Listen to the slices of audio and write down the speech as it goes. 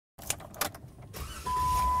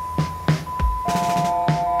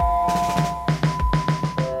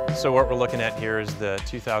So what we're looking at here is the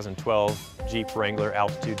 2012 Jeep Wrangler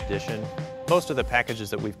Altitude Edition. Most of the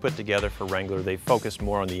packages that we've put together for Wrangler, they focus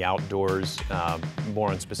more on the outdoors,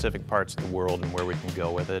 more on specific parts of the world and where we can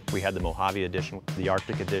go with it. We had the Mojave Edition, the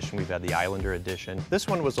Arctic Edition, we've had the Nielander Edition. This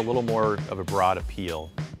one was a little more of a broad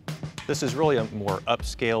appeal. This is really a more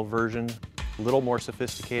upscale version, a little more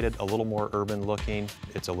sophisticated, a little more urban looking.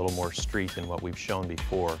 It's a little more street than what we've shown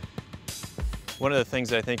before. One of the things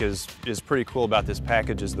that I think is pretty cool about this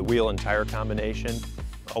package is the wheel and tire combination.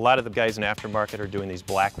 A lot of the guys in aftermarket are doing these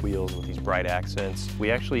black wheels with these bright accents. We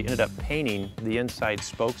actually ended up painting the inside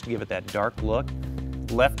spokes to give it that dark look.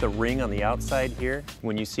 Left the ring on the outside here.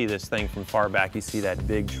 When you see this thing from far back, you see that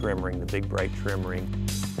big trim ring, the big bright trim ring.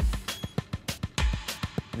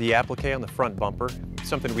 The applique on the front bumper,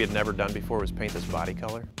 something we had never done before was paint this body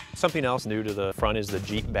color. Something else new to the front is the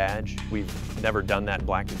Jeep badge. We've never done that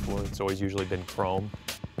black before. It's always usually been chrome.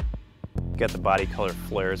 Got the body color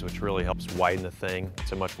flares, which really helps widen the thing.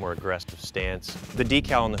 It's a much more aggressive stance. The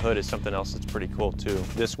decal on the hood is something else that's pretty cool too.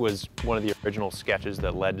 This was one of the original sketches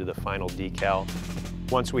that led to the final decal.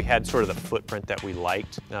 Once we had sort of the footprint that we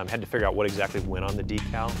liked, had to figure out what exactly went on the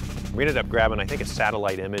decal. We ended up grabbing, I think, a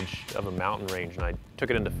satellite image of a mountain range, and I took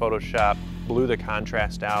it into Photoshop, blew the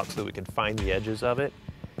contrast out so that we could find the edges of it,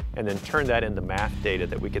 and then turned that into math data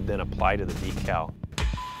that we could then apply to the decal.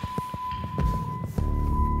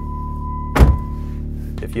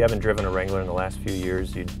 If you haven't driven a Wrangler in the last few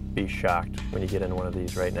years, you'd be shocked when you get in one of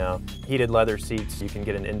these right now. Heated leather seats, you can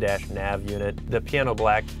get an in-dash nav unit. The piano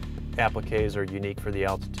black appliques are unique for the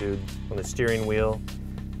Altitude. On the steering wheel,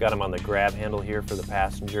 got them on the grab handle here for the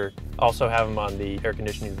passenger. Also have them on the air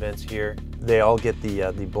conditioning vents here. They all get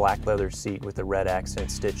the black leather seat with the red accent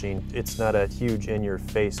stitching. It's not a huge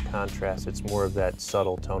in-your-face contrast, it's more of that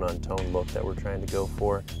subtle tone-on-tone look that we're trying to go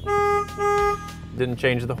for. Didn't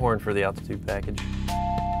change the horn for the Altitude package.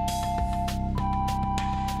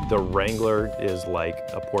 The Wrangler is like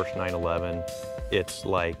a Porsche 911. It's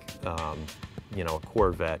like, you know, a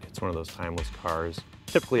Corvette. It's one of those timeless cars.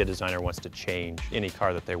 Typically a designer wants to change any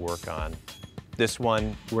car that they work on. This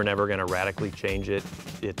one, we're never going to radically change it.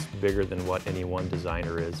 It's bigger than what any one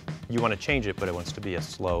designer is. You want to change it, but it wants to be a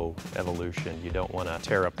slow evolution. You don't want to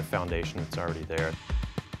tear up the foundation that's already there.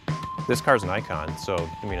 This car's an icon, so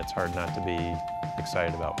I mean, it's hard not to be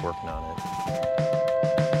excited about working on it.